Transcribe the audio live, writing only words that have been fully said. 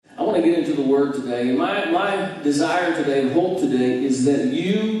want to get into the Word today. And my desire today and hope today is that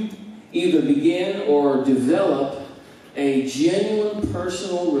you either begin or develop a genuine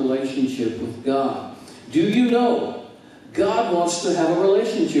personal relationship with God. Do you know God wants to have a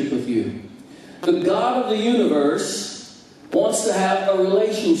relationship with you? The God of the universe wants to have a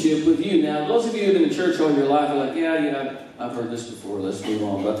relationship with you. Now, those of you who've been in church all your life are like, yeah, I've heard this before. Let's move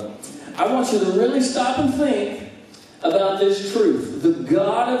on. But I want you to really stop and think about this truth. The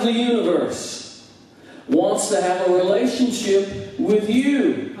God of the universe wants to have a relationship with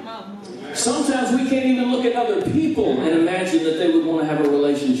you. Sometimes we can't even look at other people and imagine that they would want to have a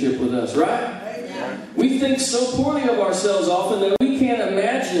relationship with us, right? We think so poorly of ourselves often that we can't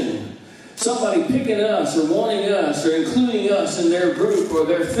imagine somebody picking us or wanting us or including us in their group or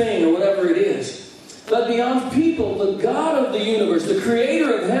their thing or whatever it is. But beyond people, the God of the universe, the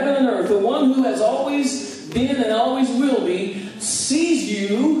creator of heaven and earth, the one who has always been and always will be, sees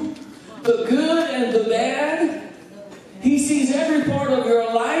you, the good and the bad. He sees every part of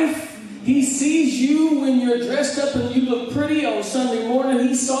your life. He sees you when you're dressed up and you look pretty on Sunday morning.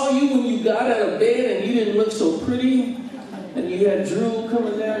 He saw you when you got out of bed and you didn't look so pretty. And you had drool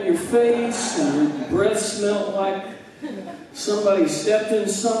coming down your face and your breath smelled like somebody stepped in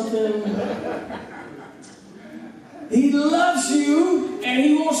something. He loves you and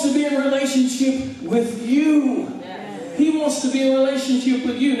He wants to be in a relationship with you. He wants to be in a relationship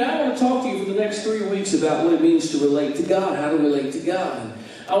with you. Now I want to talk to you for the next 3 weeks about what it means to relate to God, how to relate to God.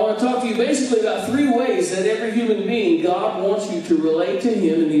 I want to talk to you basically about 3 ways that every human being, God wants you to relate to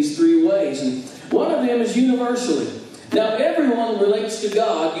Him in these 3 ways. And one of them is universally. Now, everyone relates to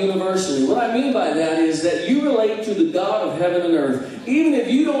God universally. What I mean by that is that you relate to the God of heaven and earth. Even if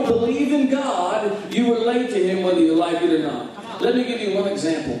you don't believe in God, you relate to Him whether you like it or not. Let me give you one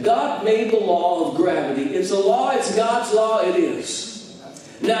example. God made the law of gravity. It's a law. It's God's law. It is.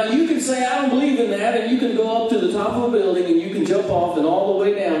 Now, you can say, I don't believe in that, and you can go up to the top of a building and you can jump off, and all the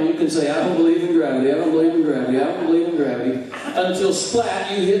way down you can say, I don't believe in gravity, I don't believe in gravity, I don't believe in gravity, until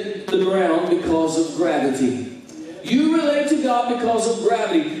splat, you hit the ground because of gravity. You relate to God because of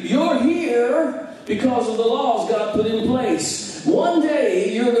gravity. You're here because of the laws God put in place. One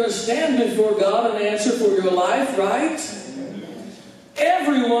day, you're going to stand before God and answer for your life, right?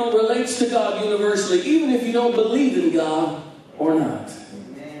 Everyone relates to God universally, even if you don't believe in God or not.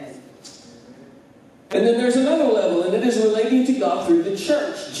 And then there's another level, and it is relating to God through the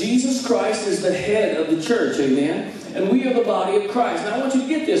church. Jesus Christ is the head of the church, amen? And we are the body of Christ. Now I want you to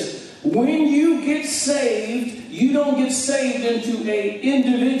get this. When you get saved, you don't get saved into an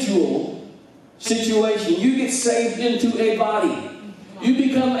individual situation. You get saved into a body. You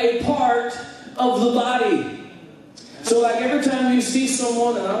become a part of the body. So like every time you see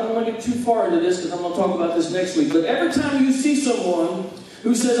someone, and I don't want to get too far into this because I'm going to talk about this next week, but every time you see someone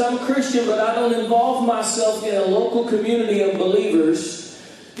who says, I'm a Christian, but I don't involve myself in a local community of believers,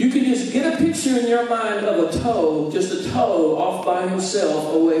 you can just get a picture in your mind of a toe, just a toe off by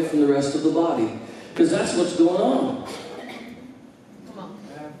himself away from the rest of the body. Because that's what's going on.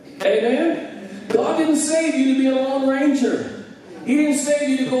 Amen? God didn't save you to be a lone ranger. He didn't save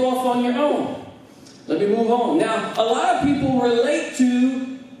you to go off on your own. Let me move on. Now, a lot of people relate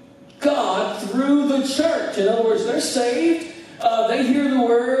to God through the church. In other words, they're saved. They hear the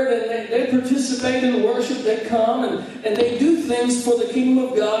word and they participate in worship. They come and they do things for the kingdom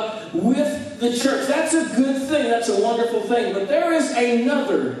of God with the church. That's a good thing. That's a wonderful thing. But there is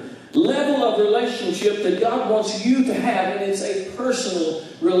another level of relationship that God wants you to have, and it's a personal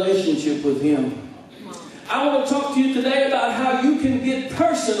relationship with Him. I want to talk to you today about how you can get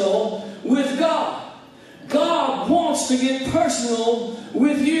personal with God. God wants to get personal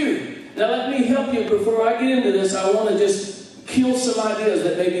with you. Now let me help you before I get into this. I want to just kill some ideas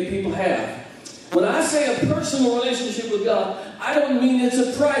that maybe people have. When I say a personal relationship with God, I don't mean it's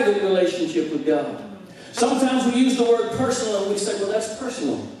a private relationship with God. Sometimes we use the word personal and we say, well, that's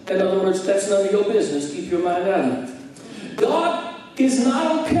personal. In other words, that's none of your business. Keep your mind out of it. God is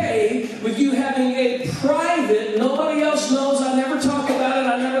not okay with you having a private, nobody else knows, I never talk about it,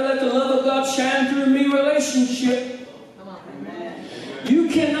 I never let the love of God shine through me relationship. You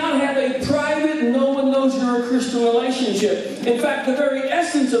cannot have a private, no one knows you're a Christian relationship. In fact, the very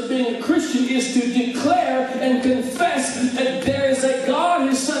essence of being a Christian is to declare and confess that there is a God,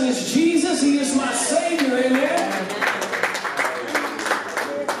 His Son is Jesus, He is my Savior, amen?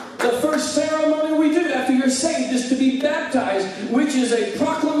 The first ceremony we do after you're saved is to be baptized, which is a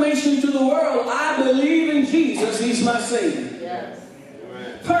proclamation to the world, I believe in Jesus, He's my Savior. Yes.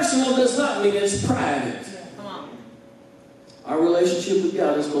 Personal does not mean it's private. Our relationship with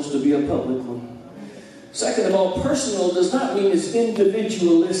God is supposed to be a public one. Second of all, personal does not mean it's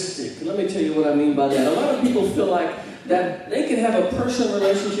individualistic. Let me tell you what I mean by that. A lot of people feel like that they can have a personal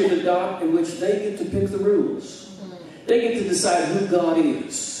relationship with God in which they get to pick the rules. They get to decide who God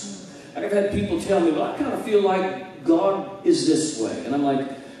is. I've had people tell me, well, I kind of feel like God is this way. And I'm like,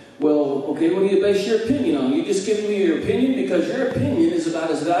 well, okay, what do you base your opinion on? You just giving me your opinion because your opinion is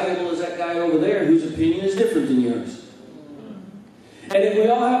about as valuable as that guy over there whose opinion is different than yours. And if we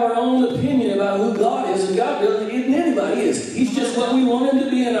all have our own opinion about who God is, and God really isn't anybody, is he? He's just what we want him to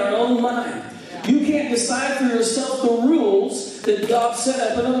be in our own mind. You can't decide for yourself the rules that God set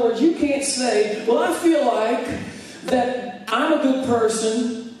up. In other words, you can't say, well, I feel like that I'm a good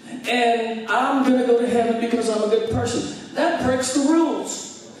person and I'm going to go to heaven because I'm a good person. That breaks the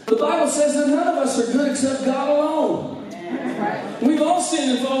rules. The Bible says that none of us are good except God alone. We've all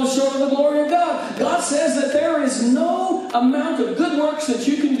sinned and fallen short of the glory of God. God says that there is no amount of good works that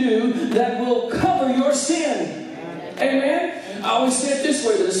you can do that will cover your sin. Amen? I always say it this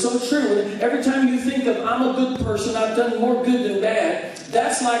way, but it's so true. Every time you think of, I'm a good person, I've done more good than bad,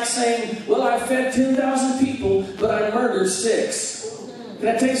 that's like saying, well, I fed 10,000 people, but I murdered 6. Can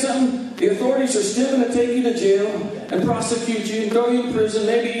I tell you something? The authorities are still going to take you to jail and prosecute you and throw you in prison,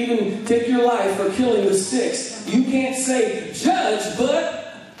 maybe even take your life for killing the 6. You can't say, Judge,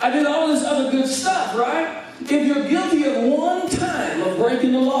 but I did all this other good stuff, right? If you're guilty of one time of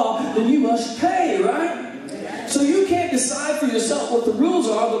breaking the law, then you must pay, right? So you can't decide for yourself what the rules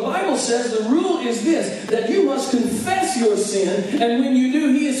are. The Bible says the rule is this, that you must confess your sin, and when you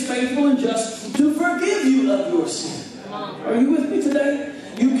do, he is faithful and just to forgive you of your sin. Are you with me today?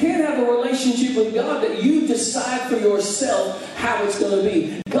 You can't have a relationship with God that you decide for yourself how it's going to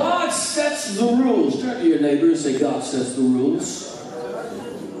be. God sets the rules. Turn to your neighbor and say, God sets the rules.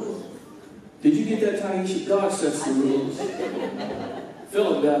 Did you get that, Taisha? God sets the rules.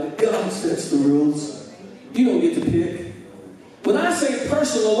 Philip got it. God sets the rules. You don't get to pick. When I say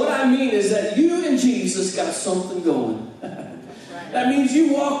personal, what I mean is that you and Jesus got something going. That means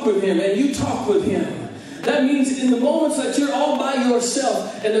you walk with him and you talk with him. That means in the moments that you're all by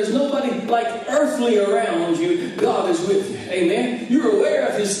yourself and there's nobody like earthly around you, God is with you. Amen? You're aware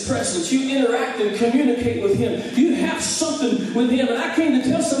of his presence. You interact and communicate with him. You have something with him. And I came to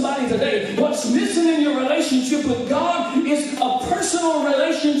tell somebody today, what's missing in your relationship with God is a personal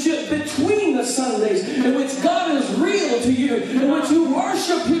relationship between the Sundays in which God is real to you, in which you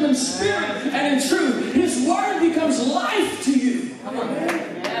worship him in spirit and in truth. His word becomes life to you. Amen.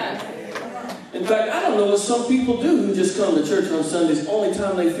 In fact, I don't know what some people do who just come to church on Sundays. Only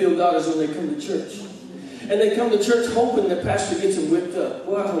time they feel God is when they come to church. And they come to church hoping that Pastor gets them whipped up.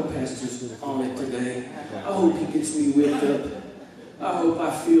 Well, I hope Pastor's on it today. I hope he gets me whipped up. I hope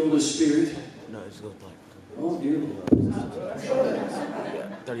I feel the Spirit. No, it's good. Oh, dear Lord.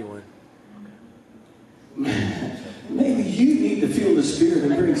 31. Maybe you need to feel the Spirit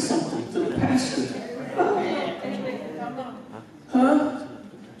and bring something to the pastor. Huh?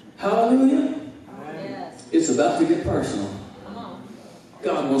 Hallelujah. It's about to get personal.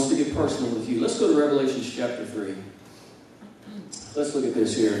 God wants to get personal with you. Let's go to Revelation chapter 3. Let's look at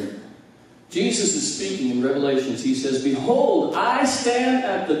this here. Jesus is speaking in Revelations. He says, behold, I stand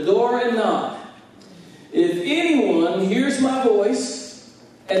at the door and knock. If anyone hears my voice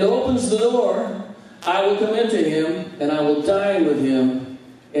and opens the door, I will come into him and I will dine with him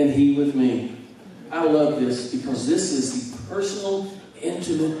and he with me. I love this because this is the personal,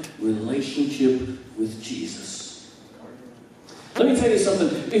 intimate relationship with Jesus. Let me tell you something.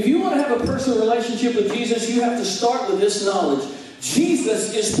 If you want to have a personal relationship with Jesus, you have to start with this knowledge.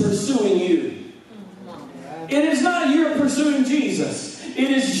 Jesus is pursuing you. It is not you're pursuing Jesus.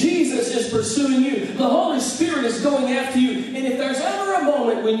 It is Jesus is pursuing you. The Holy Spirit is going after you. And if there's ever a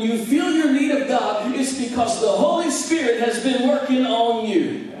moment when you feel your need of God, it's because the Holy Spirit has been working on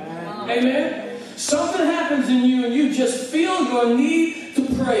you. Amen? Something happens in you and you just feel your need to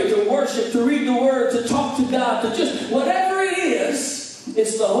pray, to worship, to read the Word, to talk to God, to just whatever it is,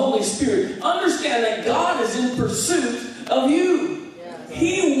 it's the Holy Spirit. Understand that God is in pursuit of you.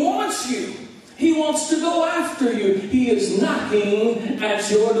 He wants you. He wants to go after you. He is knocking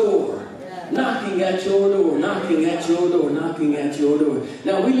at your door. Knocking at your door. Knocking at your door. Knocking at your door.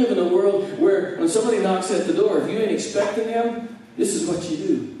 Now, we live in a world where when somebody knocks at the door, if you ain't expecting them, this is what you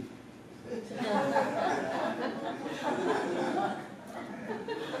do.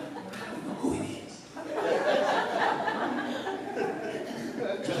 Who it is?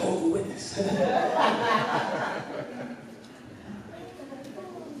 Jehovah's Witness.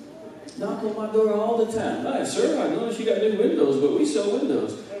 Knock on my door all the time. Hi, sir, I noticed you got new windows, but we sell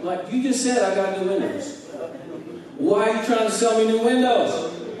windows. Like, you just said I got new windows. Why are you trying to sell me new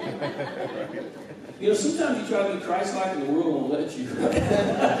windows? You know, sometimes you try to be Christ-like and the world won't let you.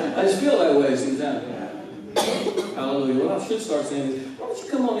 I just feel that way sometimes. Hallelujah. What I should start saying is, why don't you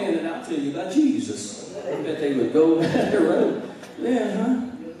come on in and I'll tell you about Jesus? I bet they would go around. Yeah, huh?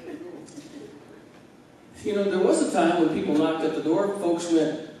 You know, there was a time when people knocked at the door, folks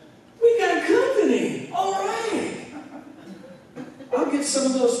went, we got company. All right. I'll get some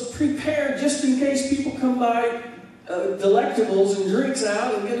of those prepared just in case people come by, delectables and drinks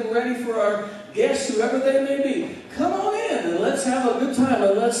out and get them ready for our guests, whoever they may be. Come on in and let's have a good time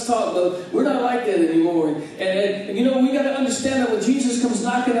and let's talk. But we're not like that anymore. And you know, we got to understand that when Jesus comes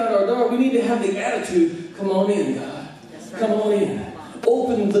knocking at our door, we need to have the attitude, come on in, God. Come on in.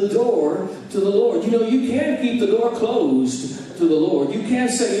 Open the door to the Lord. You know, you can keep the door closed to the Lord. You can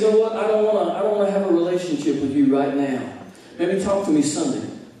say, you know what, I don't want to have a relationship with you right now. Maybe talk to me Sunday.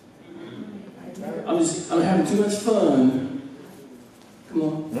 I'm having too much fun. Come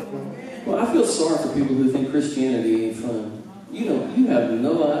on. Well, I feel sorry for people who think Christianity ain't fun. You know, you have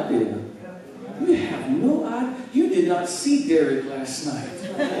no idea. You have no idea. You did not see Derek last night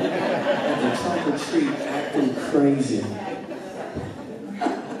at the trunk or treat acting crazy.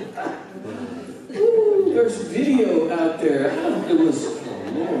 Ooh, there's video out there. It was,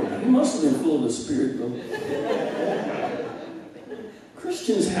 oh Lord, he must have been full of the Spirit, though.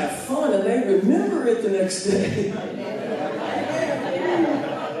 Christians have fun and they remember it the next day.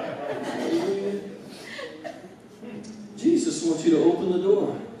 Jesus wants you to open the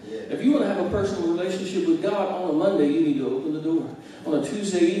door. If you want to have a personal relationship with God on a Monday, you need to open the door. On a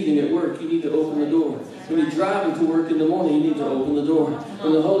Tuesday evening at work, you need to open the door. When you're driving to work in the morning, you need to open the door.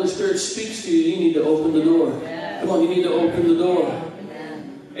 When the Holy Spirit speaks to you, you need to open the door. Come on, you need to open the door.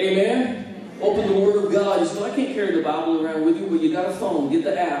 Amen? Open the Word of God. You say, well, I can't carry the Bible around with you. Well, you got a phone. Get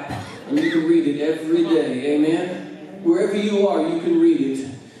the app, and you can read it every day. Amen? Wherever you are, you can read it.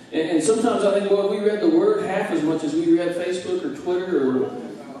 And sometimes I think, well, if we read the Word half as much as we read Facebook or Twitter or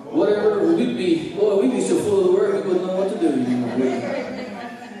whatever, we'd be so full of the Word, we wouldn't know what to do anymore.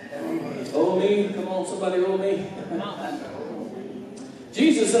 Oh, me? Come on, somebody owe me.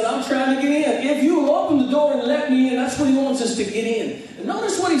 Jesus said, I'm trying to get in. If you will open the door and let me in, that's what he wants us to get in. And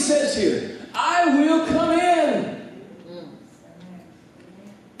notice what he says here. I will come in.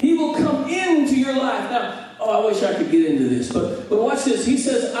 He will come into your life. Now, I wish I could get into this, but watch this. He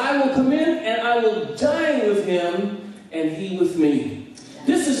says, I will come in and I will dine with him and he with me.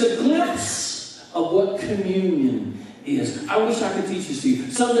 This is a glimpse of what communion is. I wish I could teach this to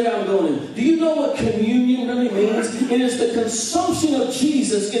you. Someday I'm going in. Do you know what communion really means? It is the consumption of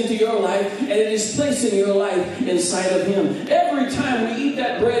Jesus into your life, and it is placing your life inside of him. Every time we eat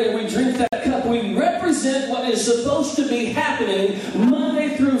that bread and we drink that cup, we represent what is supposed to be happening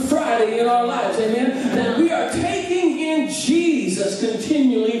Monday through Friday in our lives. Amen? That we are taking in Jesus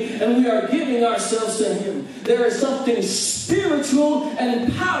continually, and we are giving ourselves to him. There is something spiritual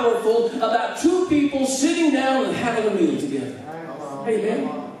and powerful about two people sitting down and having a meal together.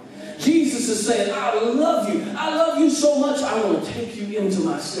 Amen. Jesus is saying, I love you. I love you so much, I want to take you into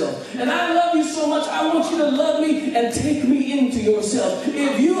myself. And I love you so much, I want you to love me and take me into yourself.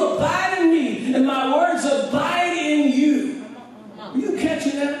 If you abide in me and my words abide in you. Are you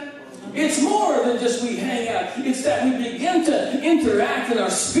catching that? It's more than just we hang out. It's that we begin to interact and our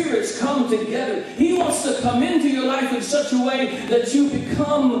spirits come together. He wants to come into your life in such a way that you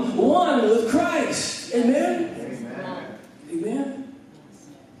become one with Christ. Amen? Amen. Amen.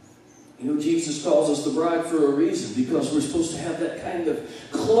 You know, Jesus calls us the bride for a reason, because we're supposed to have that kind of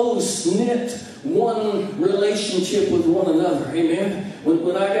close-knit, one relationship with one another. Amen?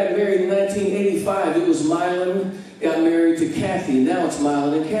 When I got married in 1985, it was Mylan got married to Kathy. Now it's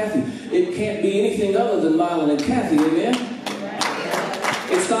Mylan and Kathy. It can't be anything other than Mylan and Kathy. Amen?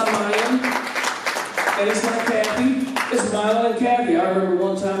 It's not Mylan, and it's not Kathy. It's Mylan and Kathy. I remember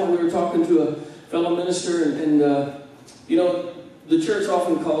one time when we were talking to a fellow minister, and you know, the church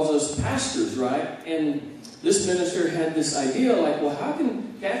often calls us pastors, right? And this minister had this idea, like, well, how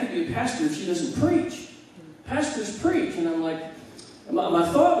can Kathy be a pastor if she doesn't preach? Pastors preach. And I'm like, my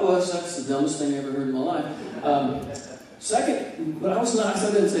thought was, that's the dumbest thing I ever heard in my life. Second, but I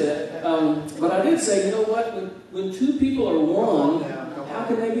didn't say that. But I did say, you know what? When two people are one, how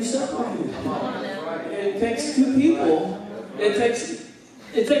can they be separated? It takes two people. It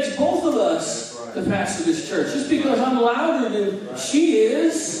takes both of us to pastor this church. Just because I'm louder than she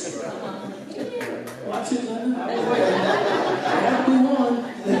is. Watch it, I have to be one.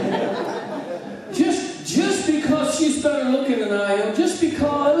 Just because she's better looking than I am, just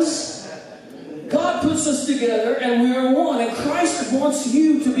because God puts puts us together and we are one. And Christ wants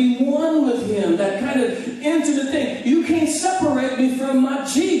you to be one with Him. That kind of intimate thing. You can't separate me from my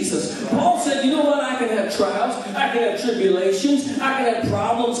Jesus. Paul said, you know what? I can have trials. I can have tribulations. I can have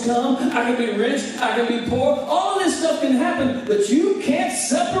problems come. I can be rich. I can be poor. All of this stuff can happen. But you can't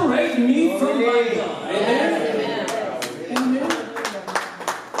separate me from my God. Amen? Amen.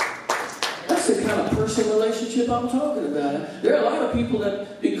 That's the kind of personal relationship I'm talking about. There are a lot of people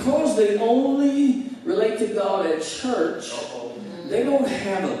that, because they only relate to God at church, they don't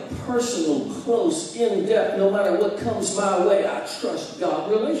have a personal, close, in-depth, no matter what comes my way, I trust God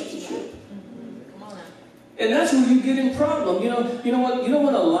relationship. And that's where you get in problem. You know what? You know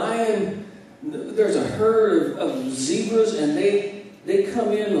when a lion, there's a herd of zebras, and they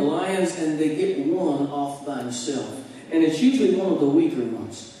come in, the lions, and they get one off by himself. And it's usually one of the weaker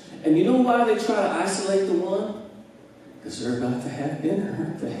ones. And you know why they try to isolate the one? Because they're about to have dinner,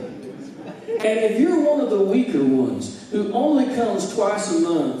 aren't they? And if you're one of the weaker ones who only comes twice a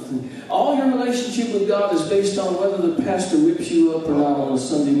month, and all your relationship with God is based on whether the pastor whips you up or not on a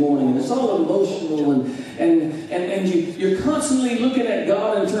Sunday morning, and it's all emotional, and you're constantly looking at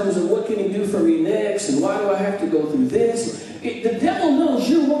God in terms of what can He do for me next, and why do I have to go through this? The devil knows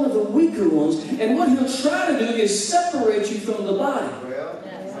you're one of the weaker ones, and what he'll try to do is separate you from the body.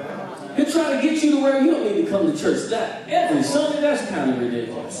 He'll try to get you to where you don't need to come to church that every Sunday. That's kind of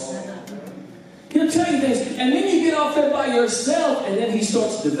ridiculous. He'll tell you things, and then you get off there by yourself, and then he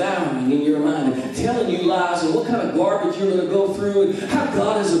starts devouring in your mind and telling you lies and what kind of garbage you're going to go through and how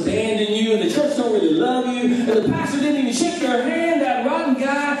God has abandoned you and the church don't really love you and the pastor didn't even shake your hand, that rotten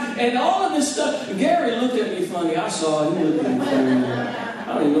guy, and all of this stuff. Gary looked at me funny. I saw him. He looked at me funny. I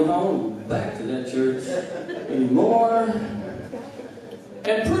don't even know if I want to go back to that church anymore.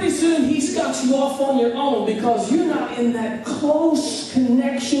 And pretty soon he's got you off on your own because you're not in that close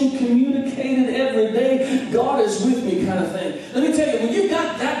connection, communicated every day, God is with me kind of thing. Let me tell you, when you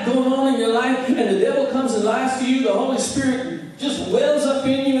got that going on in your life and the devil comes and lies to you, the Holy Spirit just wells up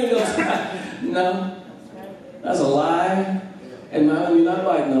in you and goes, no, that's a lie. And you're not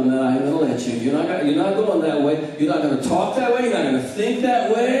biting on that. I ain't going to let you. You're not going that way. You're not going to talk that way. You're not going to think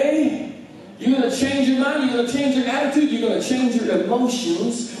that way. You're going to change your mind. You're going to change your attitude. You're going to change your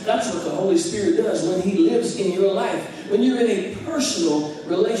emotions. That's what the Holy Spirit does when He lives in your life. When you're in a personal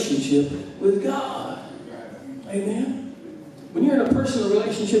relationship with God. Amen? When you're in a personal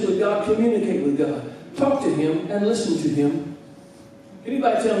relationship with God, communicate with God. Talk to Him and listen to Him.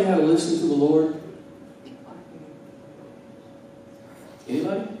 Anybody tell me how to listen to the Lord?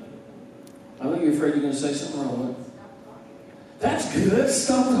 Anybody? I know you're afraid you're going to say something wrong. That's good.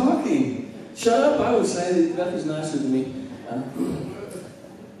 Stop talking. Shut up, I would say. Nothing's nicer than me.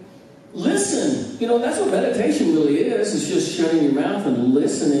 Listen. You know, that's what meditation really is. It's just shutting your mouth and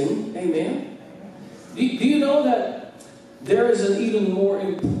listening. Amen? Do you know that there is an even more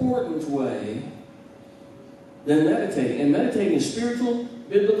important way than meditating? And meditating is spiritual,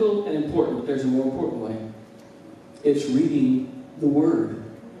 biblical, and important. But there's a more important way. It's reading the Word.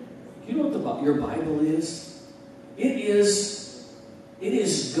 You know what your Bible is? It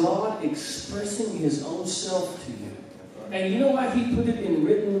is God expressing His own self to you. And you know why He put it in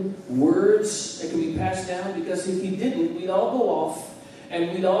written words that can be passed down? Because if He didn't, we'd all go off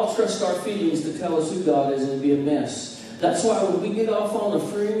and we'd all trust our feelings to tell us who God is and it'd be a mess. That's why when we get off on the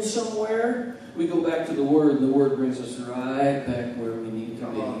fringe somewhere, we go back to the Word and the Word brings us right back where we need to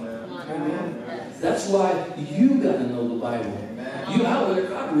be. Amen. That's why you got to know the Bible.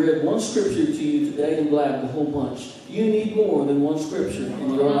 I've read one scripture to you today and blabbed a whole bunch. You need more than one scripture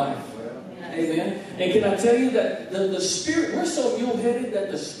in your life. Amen. And can I tell you that the Spirit, we're so mule-headed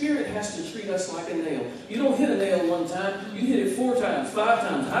that the Spirit has to treat us like a nail. You don't hit a nail one time, you hit it 4 times, 5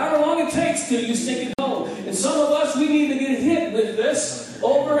 times, however long it takes till you sink it home. And some of us, we need to get hit with this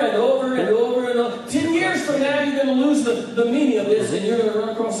over and over and over and over. 10 years from now, you're going to lose the meaning of this, and you're going to run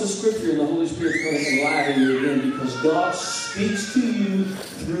across the scripture, and the Holy Spirit's going to enliven you again because God speaks to you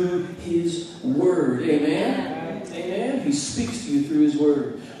through His Word. Amen? Amen? He speaks to you through His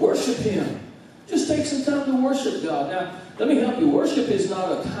Word. Worship Him. Just take some time to worship God. Now, let me help you. Worship is not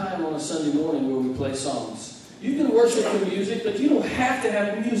a time on a Sunday morning where we play songs. You can worship through music, but you don't have to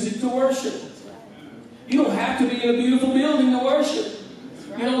have music to worship. You don't have to be in a beautiful building to worship.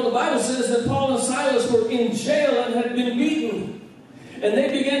 You know, the Bible says that Paul and Silas were in jail and had been beaten. And they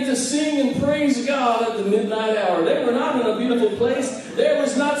began to sing and praise God at the midnight hour. They were not in a beautiful place. There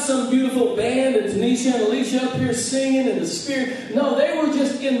was not some beautiful band and Tanisha and Alicia up here singing in the Spirit. No, they were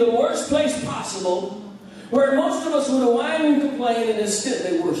just in the worst place possible, where most of us would have whined and complained, and instead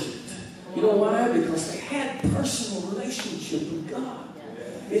they worshiped. You know why? Because they had personal relationship with God.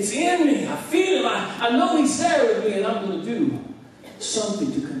 It's in me. I feel him. I know he's there with me, and I'm going to do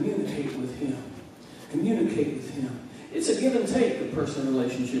something to communicate with him. Communicate with him. It's a give and take, a personal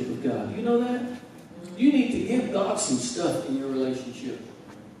relationship with God. You know that? You need to give God some stuff in your relationship.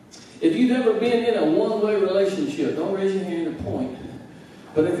 If you've ever been in a one-way relationship, don't raise your hand or point.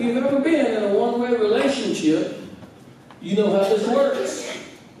 But if you've ever been in a one-way relationship, you know how this works.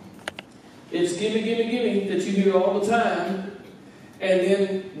 It's gimme, gimme, gimme that you hear all the time. And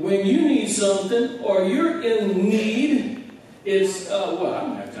then when you need something or you're in need, it's, well, I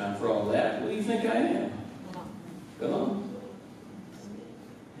don't have time for all that. What do you think I am? Come on.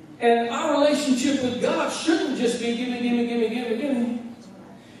 And our relationship with God shouldn't just be gimme, gimme, gimme, gimme, gimme.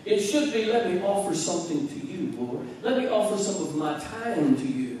 It should be, let me offer something to you, Lord. Let me offer some of my time to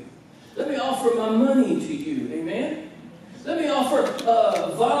you. Let me offer my money to you. Amen? Let me offer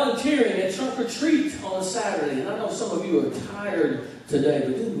volunteering at trunk or treat on a Saturday. And I know some of you are tired today,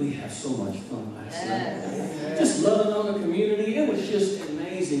 but didn't we have so much fun last night? Just loving on the community. It was just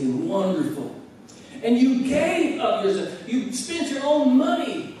amazing and wonderful. And you gave of yourself. You spent your own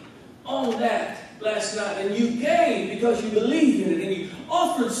money on that last night. And you gave because you believed in it. And you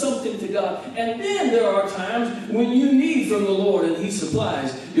offered something to God. And then there are times when you need from the Lord and he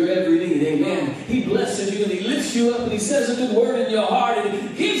supplies your every need. Amen. He blesses you and he lifts you up and he says a good word in your heart and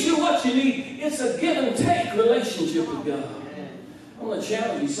he gives you what you need. It's a give and take relationship with God. I'm going to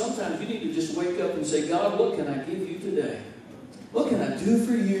challenge you. Sometimes you need to just wake up and say, God, what can I give you today? What can I do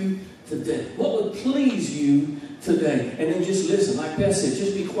for you today? What would please you today? And then just listen. Like Beth said,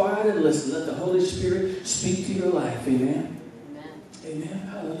 just be quiet and listen. Let the Holy Spirit speak to your life. Amen. Amen.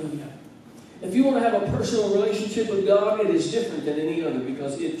 Hallelujah. If you want to have a personal relationship with God, it is different than any other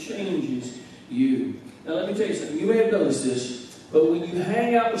because it changes you. Now let me tell you something. You may have noticed this, but when you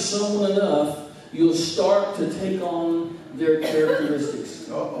hang out with someone enough, you'll start to take on their characteristics.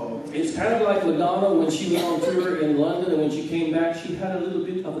 It's kind of like Madonna when she went on tour in London, and when she came back, she had a little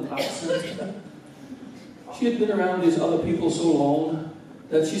bit of an accent. She had been around these other people so long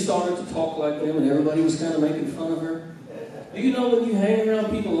that she started to talk like them, and everybody was kind of making fun of her. Do you know when you hang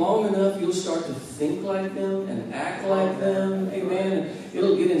around people long enough, you'll start to think like them and act like them? Amen.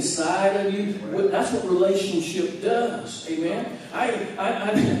 It'll get inside of you. That's what relationship does. Amen.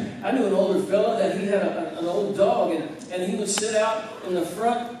 I knew an older fella that he had an old dog, and he would sit out in the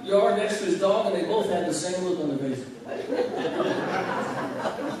front yard next to his dog, and they both had the same look on their face.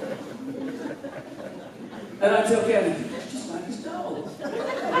 And I tell Kathy, he's just like his dog.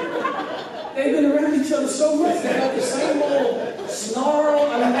 They've been around each other so much, they got the same old snarl.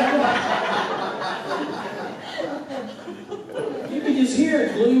 You can just hear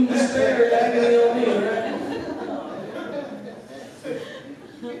it, gloom, despair, and agony on me, right?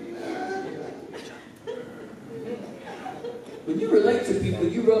 When you relate to people,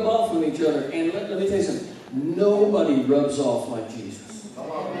 you rub off on each other. And let me tell you something. Nobody rubs off like Jesus.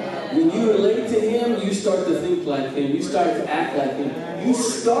 When you relate to him, you start to think like him. You start to act like him. You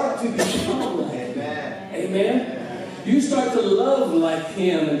start to become like him. Amen? You start to love like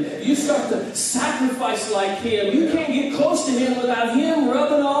him. And you start to sacrifice like him. You can't get close to him without him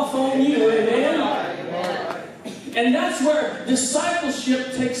rubbing off on you. Amen? And that's where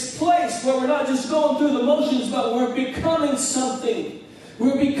discipleship takes place, where we're not just going through the motions, but we're becoming something.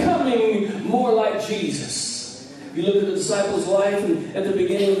 We're becoming more like Jesus. You look at the disciples' life, and at the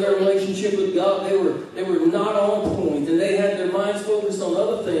beginning of their relationship with God, they were not on point, and they had their minds focused on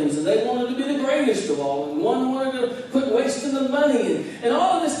other things, and they wanted to be the greatest of all, and one wanted to quit wasting the money, and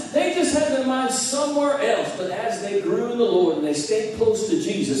all of this. They just had their minds somewhere else. But as they grew in the Lord and they stayed close to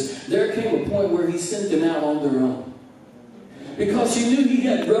Jesus, there came a point where he sent them out on their own, because he knew he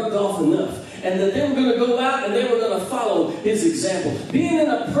had rubbed off enough. And that they were going to go out and they were going to follow his example. Being in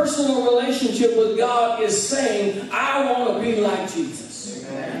a personal relationship with God is saying, I want to be like Jesus.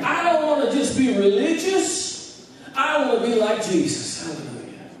 Amen. I don't want to just be religious. I want to be like Jesus.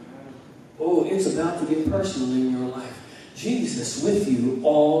 Hallelujah. Oh, it's about to get personal in your life. Jesus with you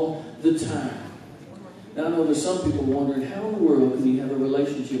all the time. Now I know there's some people wondering, how in the world can you have a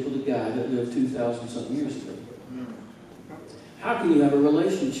relationship with a guy that lived 2,000 something years ago? How can you have a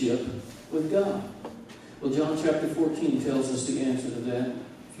relationship with God? Well, John chapter 14 tells us the answer to that.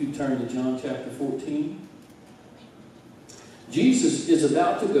 If you turn to John chapter 14. Jesus is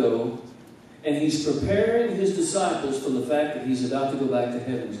about to go, and he's preparing his disciples for the fact that he's about to go back to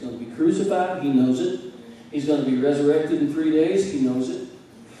heaven. He's going to be crucified. He knows it. He's going to be resurrected in 3 days. He knows it.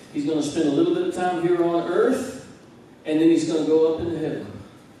 He's going to spend a little bit of time here on earth, and then he's going to go up into heaven.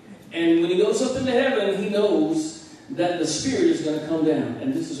 And when he goes up into heaven, he knows that the Spirit is going to come down.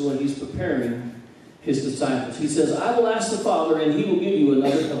 And this is what he's preparing his disciples. He says, I will ask the Father, and he will give you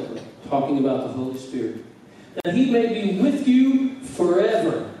another talking about the Holy Spirit, that he may be with you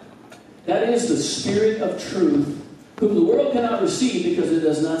forever. That is the Spirit of truth, whom the world cannot receive because it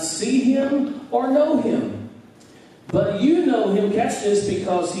does not see him or know him. But you know him, catch this,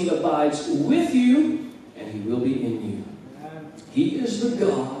 because he abides with you and he will be in you. He is the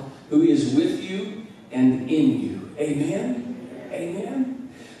God who is with you and in you. Amen? Amen?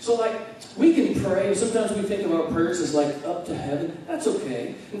 So like, we can pray. Sometimes we think of our prayers as like up to heaven. That's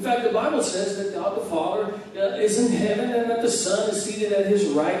okay. In fact, the Bible says that God the Father is in heaven and that the Son is seated at his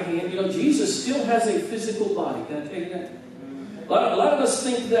right hand. You know, Jesus still has a physical body. Can I tell you that? A lot of us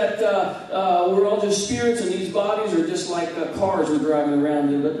think that we're all just spirits and these bodies are just like cars we're driving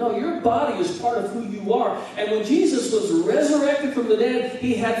around in. But no, your body is part of who you are. And when Jesus was resurrected from the dead,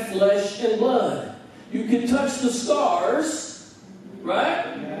 he had flesh and blood. You can touch the scars,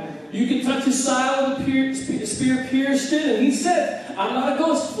 right? You can touch his side with a spear pierced it. And he said, I'm not a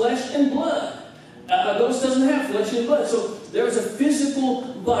ghost, flesh and blood. A ghost doesn't have flesh and blood. So there's a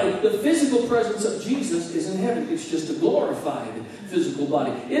physical body. The physical presence of Jesus is in heaven. It's just a glorified physical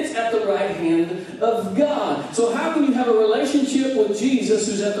body. It's at the right hand of God. So how can you have a relationship with Jesus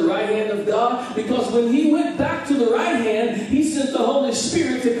who's at the right hand of God? Because when he went back to the right hand, he sent the Holy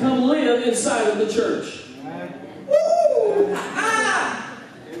Spirit to come live inside of the church. Woo! Ah!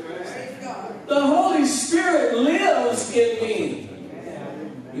 The Holy Spirit lives in me.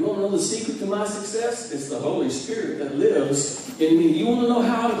 You want to know the secret to my success? It's the Holy Spirit that lives in me. You want to know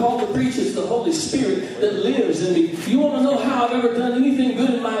how I'm called to preach? It's the Holy Spirit that lives in me. You want to know how I've ever done anything good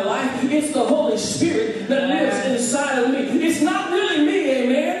in my life? It's the Holy Spirit that lives inside of me. It's not really me,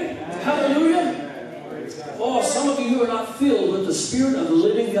 amen? Hallelujah. Oh, some of you who are not filled with the Spirit of the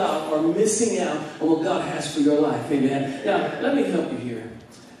living God are missing out on what God has for your life, amen? Now, let me help you here.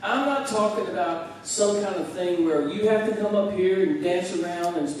 I'm not talking about some kind of thing where you have to come up here and dance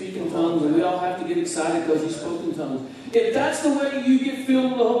around and speak in tongues and we all have to get excited because you spoke in tongues. If that's the way you get filled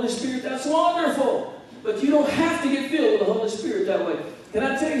with the Holy Spirit, that's wonderful. But you don't have to get filled with the Holy Spirit that way. Can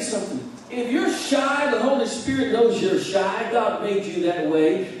I tell you something? If you're shy, the Holy Spirit knows you're shy. God made you that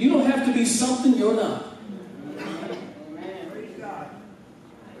way. You don't have to be something you're not.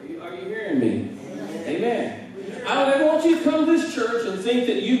 Are you hearing me? Amen. I don't ever want you to come to this church and think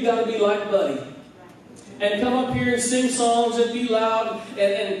that you've got to be like Buddy. And come up here and sing songs and be loud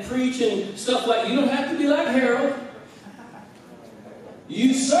and preach and stuff like that. You don't have to be like Harold.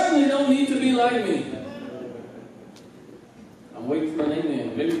 You certainly don't need to be like me. I'm waiting for an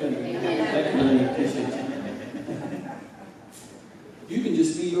amen. Maybe you can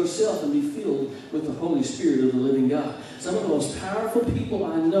just be yourself and be filled with the Holy Spirit of the living God. Some of the most powerful people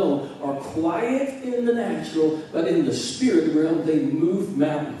I know are quiet in the natural, but in the spirit realm, they move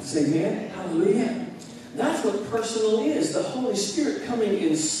mountains. Amen? Hallelujah. That's what personal is. The Holy Spirit coming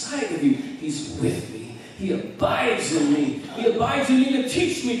inside of you. He's with me. He abides in me. He abides in me to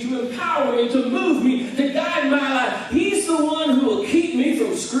teach me, to empower me, to move me, to guide my life. He's the one who will keep me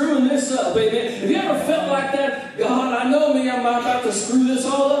from screwing this up. Amen. Have you ever felt like that? God, I know me. I'm about to screw this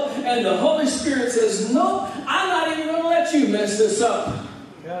all up. And the Holy Spirit says, nope, I'm not even going to let you mess this up.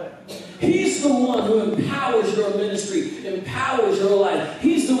 He's the one who empowers your ministry, empowers your life.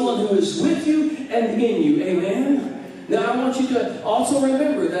 He's the one who is with you and in you. Amen. Now, I want you to also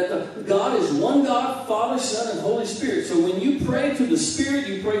remember that God is one God, Father, Son, and Holy Spirit. So when you pray to the Spirit,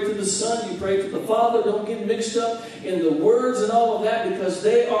 you pray to the Son, you pray to the Father. Don't get mixed up in the words and all of that because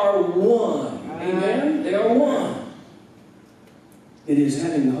they are one. Amen? They are one. It is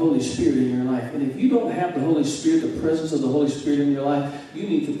having the Holy Spirit in your life. And if you don't have the Holy Spirit, the presence of the Holy Spirit in your life, you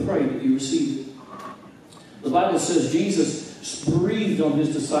need to pray that you receive it. The Bible says Jesus breathed on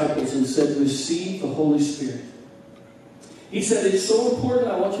his disciples and said, receive the Holy Spirit. He said, it's so important,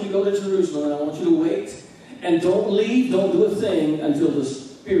 I want you to go to Jerusalem, and I want you to wait, and don't leave, don't do a thing until the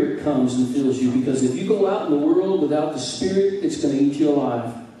Spirit comes and fills you. Because if you go out in the world without the Spirit, it's going to eat you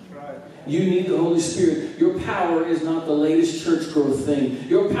alive. Right. You need the Holy Spirit. Your power is not the latest church growth thing.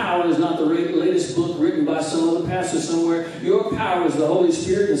 Your power is not the latest book written by some other pastor somewhere. Your power is the Holy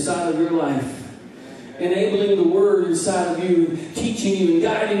Spirit inside of your life. Enabling the Word inside of you, teaching you and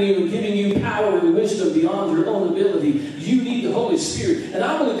guiding you and giving you power and wisdom beyond your own ability. You need the Holy Spirit. And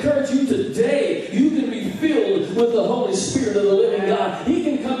I will encourage you today, you can be filled with the Holy Spirit of the living God. He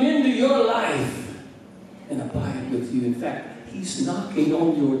can come into your life and abide with you. In fact, He's knocking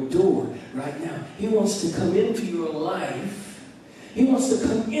on your door right now. He wants to come into your life. He wants to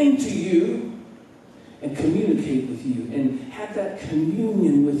come into you and communicate with you and have that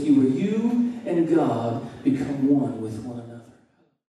communion with you where you and God become one with one another.